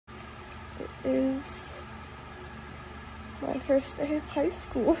It is my first day of high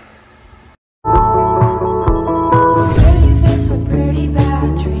school.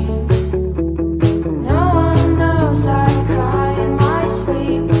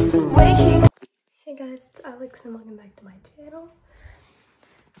 Hey guys, it's Alex and welcome back to my channel.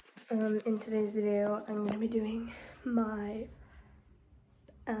 In today's video, I'm going to be doing my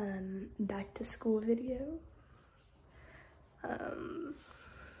back to school video.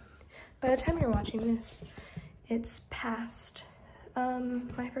 By the time you're watching this, it's past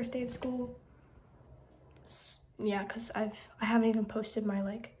my first day of school. Yeah, because I haven't even posted my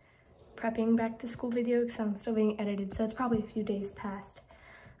like prepping back to school video because I'm still being edited, so it's probably a few days past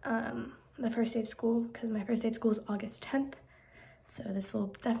the first day of school, because my first day of school is August 10th, so this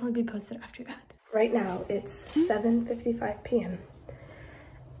will definitely be posted after that. Right now it's 7:55 p.m.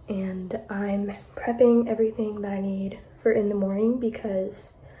 and I'm prepping everything that I need for in the morning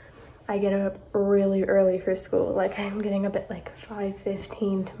because I get up really early for school. Like, I'm getting up at like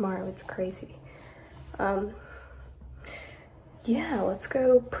 5:15 tomorrow. It's crazy. Yeah, let's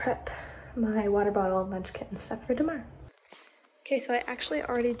go prep my water bottle, lunch kit, and stuff for tomorrow. Okay, so I actually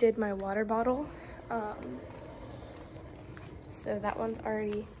already did my water bottle. So that one's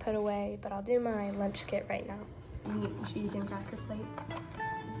already put away, but I'll do my lunch kit right now. Meat and cheese and cracker plate.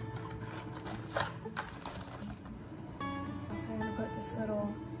 Also, I'm gonna put this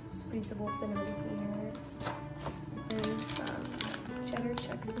little squeezable cinnamon here and some cheddar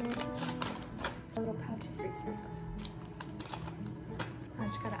Chex Mix, a little pouch of fruit snacks. I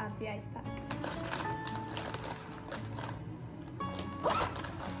just gotta add the ice pack.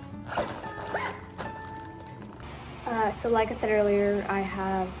 So like I said earlier,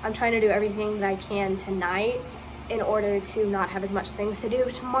 I'm trying to do everything that I can tonight in order to not have as much things to do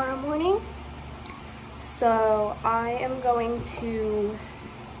tomorrow morning. So I am going to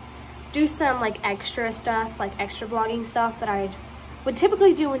do some like extra stuff, like extra vlogging stuff that I would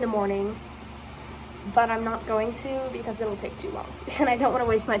typically do in the morning, but I'm not going to because it'll take too long and I don't want to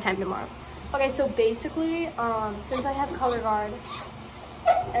waste my time tomorrow. Okay, so basically, since I have color guard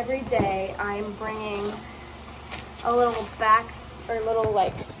every day, I'm bringing a little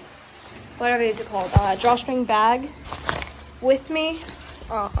like, whatever it's called, drawstring bag with me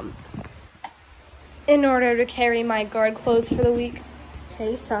in order to carry my guard clothes for the week.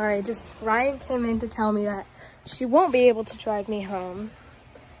 Okay, sorry, Ryan came in to tell me that she won't be able to drive me home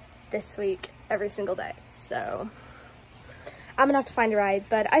this week every single day, so I'm gonna have to find a ride,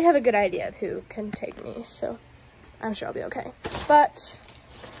 but I have a good idea of who can take me, so I'm sure I'll be okay. But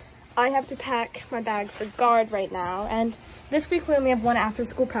I have to pack my bags for guard right now, and this week we only have one after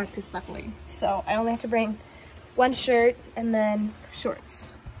school practice, luckily, so I only have to bring one shirt and then shorts.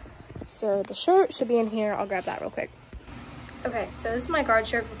 So the shirt should be in here. I'll grab that real quick. Okay, so this is my guard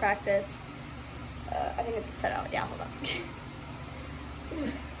shirt for practice. I think it's set out. Yeah, hold on.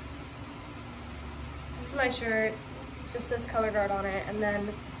 This is my shirt. Just says color guard on it, and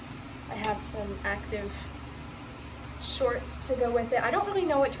then I have some active shorts to go with it. I don't really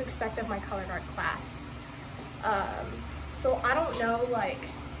know what to expect of my color guard class. So I don't know like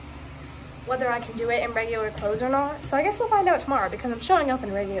whether I can do it in regular clothes or not. So I guess we'll find out tomorrow because I'm showing up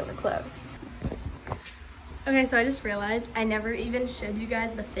in regular clothes. Okay, so I just realized I never even showed you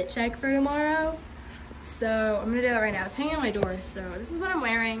guys the fit check for tomorrow. So I'm gonna do that right now. It's hanging on my door. So this is what I'm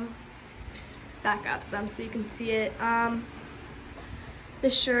wearing. Back up some so you can see it.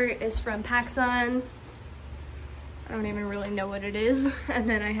 This shirt is from PacSun. I don't even really know what it is. And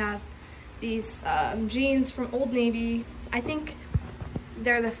then I have these jeans from Old Navy. I think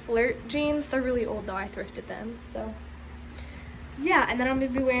they're the Flirt jeans. They're really old though, I thrifted them. So yeah, and then I'm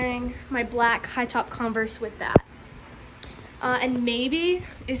gonna be wearing my black high top Converse with that. And maybe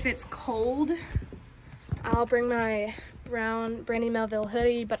if it's cold, I'll bring my brown Brandy Melville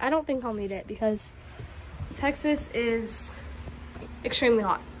hoodie, but I don't think I'll need it because Texas is extremely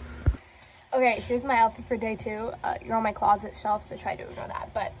hot. Okay, here's my outfit for day 2. You're on my closet shelf, so try to ignore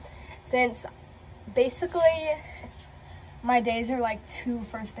that. But since basically my days are like 2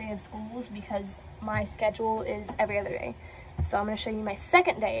 first day of schools because my schedule is every other day. So I'm gonna show you my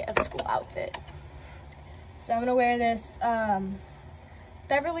second day of school outfit. So I'm gonna wear this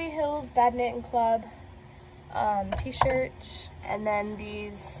Beverly Hills Badminton Club t-shirt, and then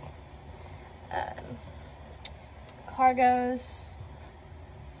these cargos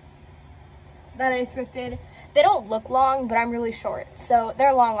that I thrifted. They don't look long, but I'm really short, so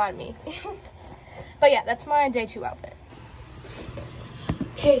they're long on me. But yeah, that's my day 2 outfit.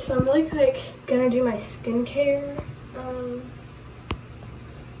 Okay, so I'm really quick gonna do my skincare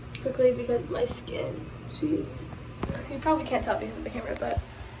quickly because my skin, jeez, you probably can't tell because of the camera, but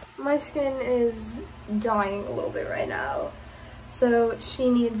my skin is dying a little bit right now, so she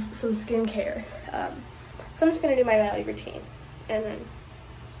needs some skincare. So I'm just gonna do my daily routine, and then,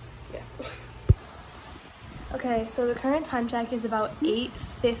 yeah. Okay, so the current time check is about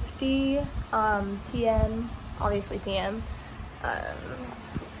 8:50 p.m., obviously p.m.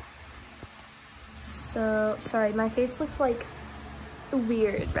 So, sorry, my face looks like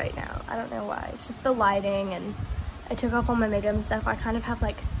weird right now. I don't know why. It's just the lighting, and I took off all my makeup and stuff. I kind of have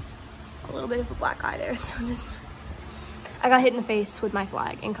like a little bit of a black eye there, so I got hit in the face with my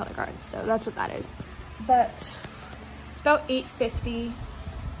flag in color guard, so that's what that is. But it's about 8:50,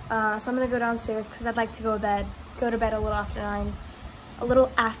 so I'm gonna go downstairs because I'd like to go to bed a little after 9.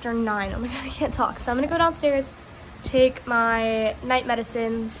 Oh my god, I can't talk. So I'm gonna go downstairs, take my night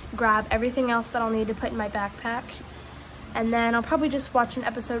medicines, grab everything else that I'll need to put in my backpack, and then I'll probably just watch an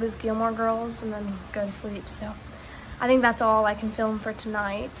episode of Gilmore Girls and then go to sleep. So I think that's all I can film for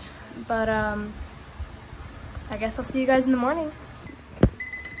tonight, but I guess I'll see you guys in the morning.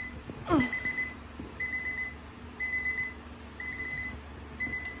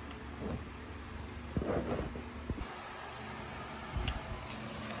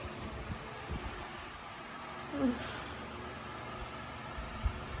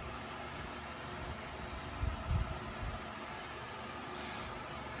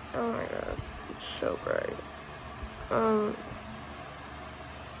 Oh my god, it's so bright.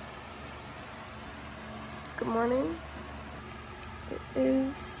 Good morning. It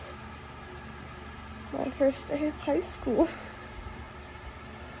is my first day of high school.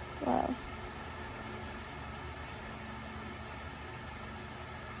 Wow.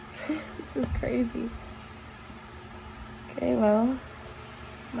 This is crazy. Okay, well,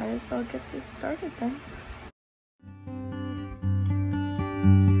 might as well get this started then.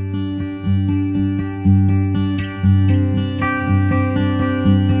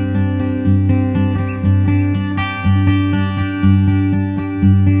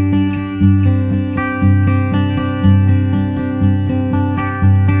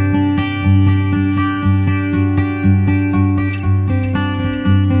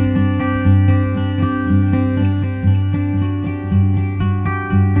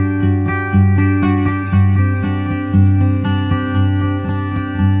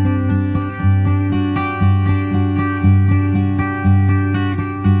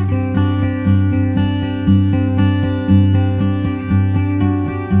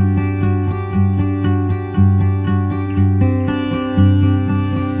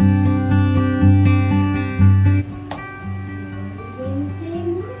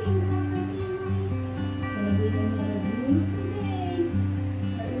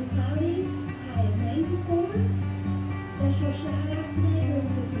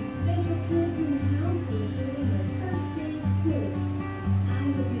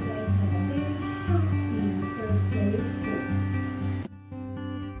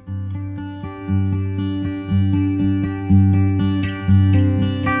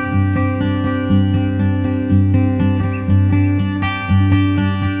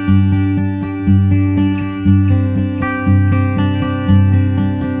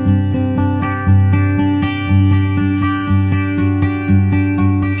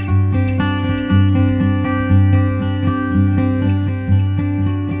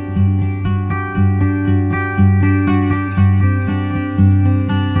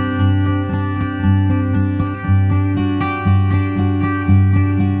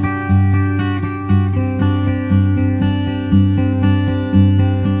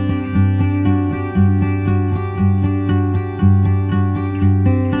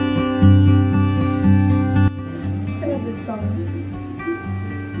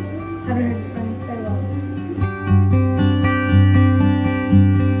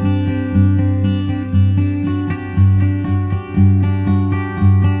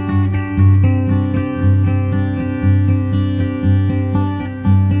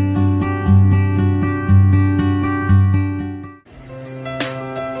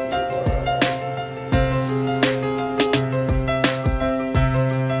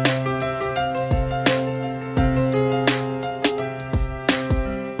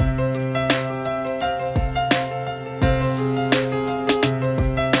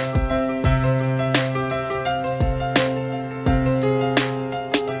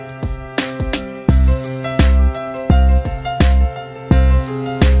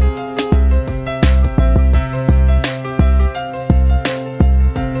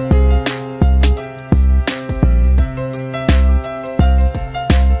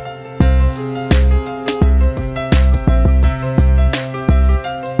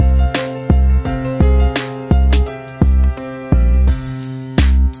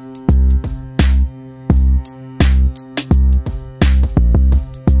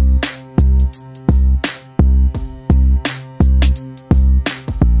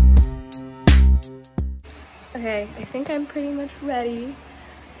 am pretty much ready.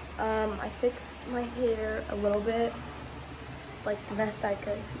 I fixed my hair a little bit, like the best I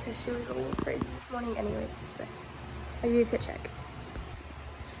could, because she was a little crazy this morning anyways, but I'll give you a fit check.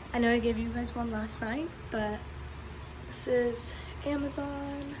 I know I gave you guys one last night, but this is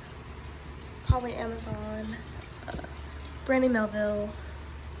Amazon, probably Amazon, Brandy Melville.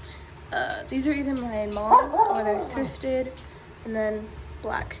 These are either my mom's or they're thrifted, and then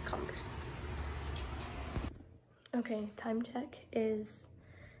black Converse. Okay, time check is,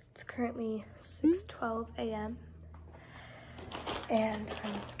 it's currently 6:12 a.m. and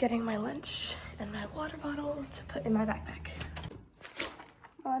I'm getting my lunch and my water bottle to put in my backpack.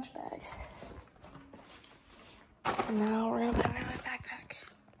 My lunch bag. And now we're gonna put it in my backpack.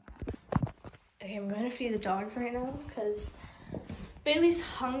 Okay, I'm going to feed the dogs right now because Bailey's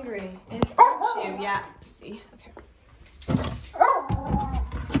hungry. Aren't you? Yeah, see, okay.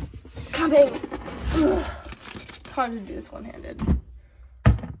 It's coming. Ugh. It's hard to do this one-handed.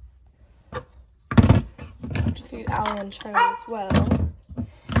 I have to feed Allie and Charlie as well.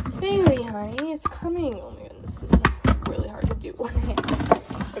 Bailey, honey, it's coming. Oh my goodness, this is really hard to do one-handed.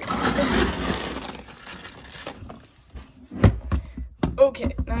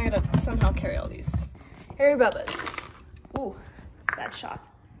 Okay, now I gotta somehow carry all these. Harry Bubbas. Ooh, it's that shot.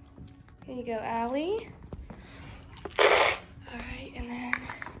 Here you go, Allie. All right, and then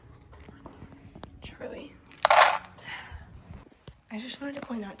Charlie. I just wanted to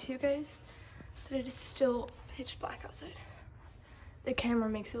point out to you guys that it is still pitch black outside. The camera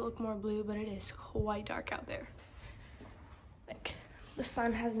makes it look more blue, but it is quite dark out there. Like, the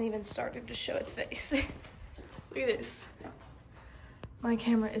sun hasn't even started to show its face. Look at this. My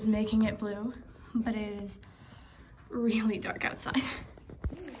camera is making it blue, but it is really dark outside.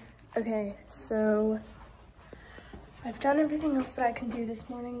 Okay, so I've done everything else that I can do this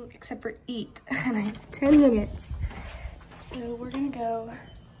morning except for eat, and I have 10 minutes. So we're gonna go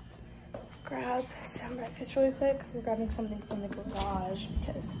grab some breakfast really quick. We're grabbing something from the garage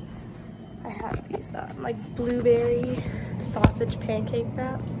because I have these like blueberry sausage pancake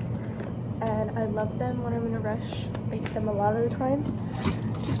wraps, and I love them when I'm in a rush. I eat them a lot of the time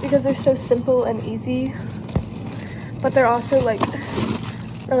just because they're so simple and easy, but they're also like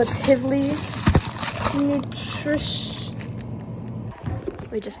relatively nutritious.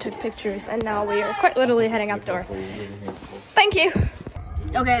 We just took pictures and now we are quite literally heading out the door. Thank you.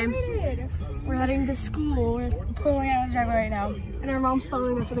 Okay, we're heading to school. We're pulling out of the driveway right now. And our mom's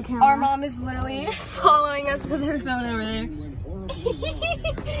following us with a camera. Our mom is literally following us with her phone over there.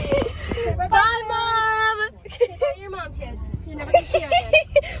 Bye, Mom! Say bye to your mom, kids. You're never gonna see her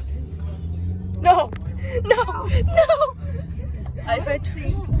again. No! No! No!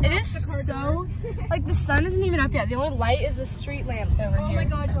 It is so, like, the sun isn't even up yet. The only light is the street lamps over here. Oh my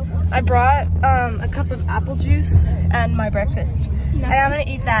god, so cool. I brought a cup of apple juice and my breakfast. And I'm gonna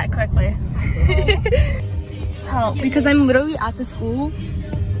eat that quickly. How? Because I'm literally at the school.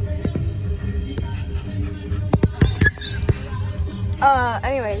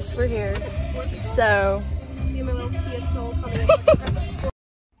 Anyways, we're here. So